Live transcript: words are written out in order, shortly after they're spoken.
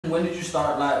When did you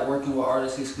start like working with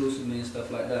artists exclusively and stuff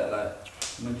like that? Like,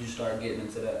 when did you start getting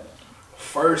into that?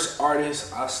 First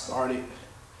artist I started,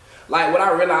 like what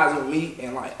I realized with me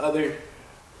and like other,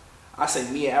 I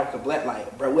say me and Africa Black,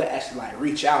 like bro, we'll actually like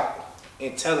reach out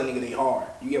and tell a nigga they hard.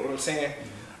 You get what I'm saying?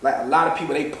 Like a lot of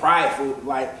people, they prideful,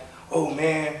 like, oh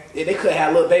man, they could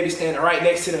have Lil Baby standing right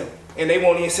next to them and they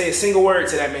won't even say a single word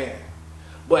to that man.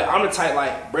 But I'm the type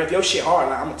like, bro, if your shit hard,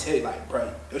 like I'm gonna tell you like,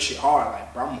 bro, your shit hard,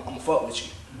 like, bro, I'm gonna fuck with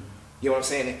you. You know what I'm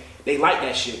saying? They like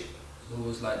that shit. Who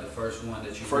was like the first one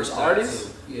that you first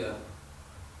artist? Yeah.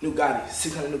 New Gotti,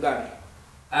 600 New Gotti.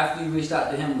 After you reached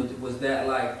out to him, was that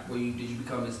like, did you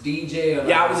become his DJ? Or like,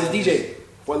 yeah, I was his DJ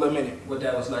for a little minute. What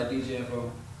that was like DJing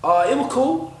for? It was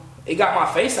cool. It got my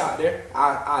face out there.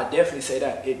 I definitely say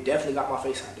that. It definitely got my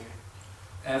face out there.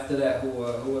 After that, who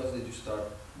else did you start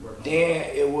working with?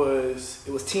 Then it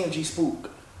was T.M.G Spook.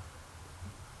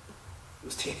 It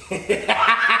was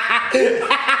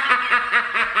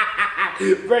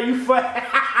Bro, you funny.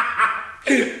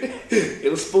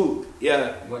 It was Spook,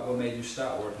 yeah. What made you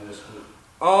stop working with Spook?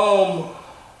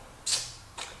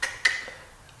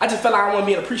 I just felt like I wasn't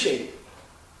being appreciated.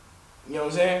 You know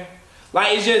what I'm saying?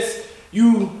 Like it's just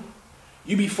you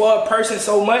be for a person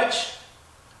so much,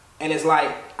 and it's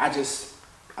like I just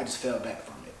fell back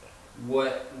from it.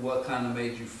 What kind of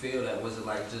made you feel that? Was it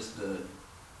like just the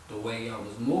way I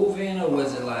was moving, or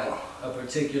was it like a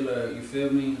particular, you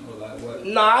feel me, or like what?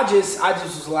 Nah, I just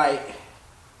was like,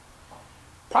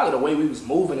 probably the way we was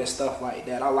moving and stuff like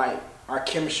that. I like our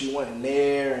chemistry wasn't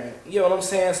there, and you know what I'm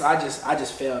saying. So I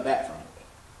just fell back from it.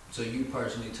 So you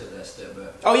personally took that step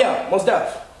back? Oh yeah, most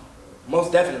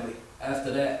definitely.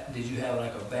 After that, did you have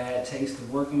like a bad taste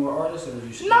of working with artists, or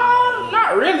did you? Nah,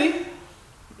 not really.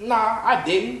 Nah, I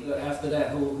didn't. After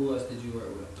that, who else did you work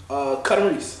with?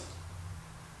 Kuttem Reese.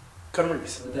 Kuttem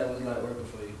Reese. What that was like working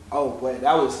for you? Oh, boy,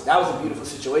 that was a beautiful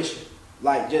situation.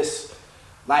 Like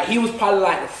he was probably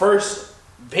like the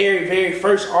very, very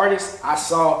first artist I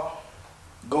saw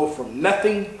go from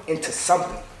nothing into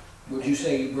something. Would you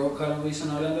say you broke Kuttem Reese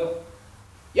in Orlando?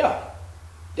 Yeah,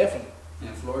 definitely.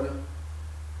 In Florida?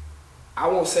 I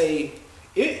won't say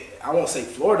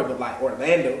Florida, but like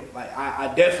Orlando. Like I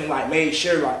definitely like made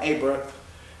sure like, hey bro,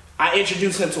 I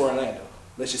introduced him to Orlando.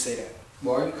 Let's just say that.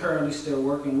 Well, are you currently still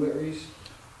working with Reese?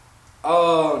 Nah.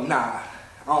 I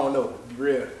don't know, to be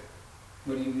real.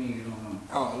 What do you mean you don't know?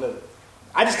 I don't know.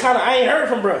 I ain't heard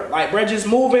from bro. Like bro just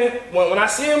moving. When I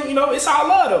see him, you know, it's all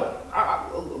love though.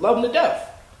 I love him to death.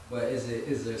 But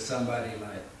is there somebody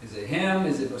like, is it him?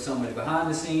 Is it somebody behind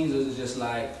the scenes? Or is it just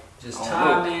like,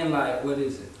 timing? Like, what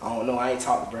is it? I don't know. I ain't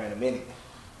talked to bro in a minute.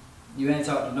 You ain't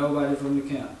talked to nobody from the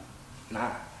camp? Nah.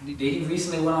 Did he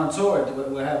recently went on tour?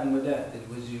 What happened with that?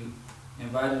 Was you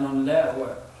invited on to that or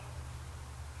what?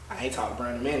 I ain't talked to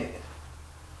bro in a minute.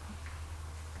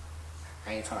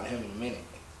 I ain't talked to him in a minute.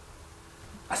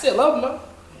 I still love him though.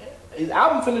 Yeah. His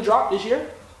album finna drop this year.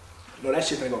 You know, that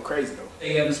shit finna go crazy though.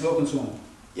 Hey, you haven't spoken to him?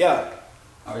 Yeah.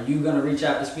 Are you gonna reach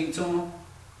out to speak to him?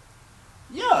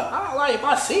 Yeah, if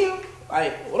I see him,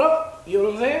 like, what up? You know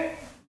what I'm saying?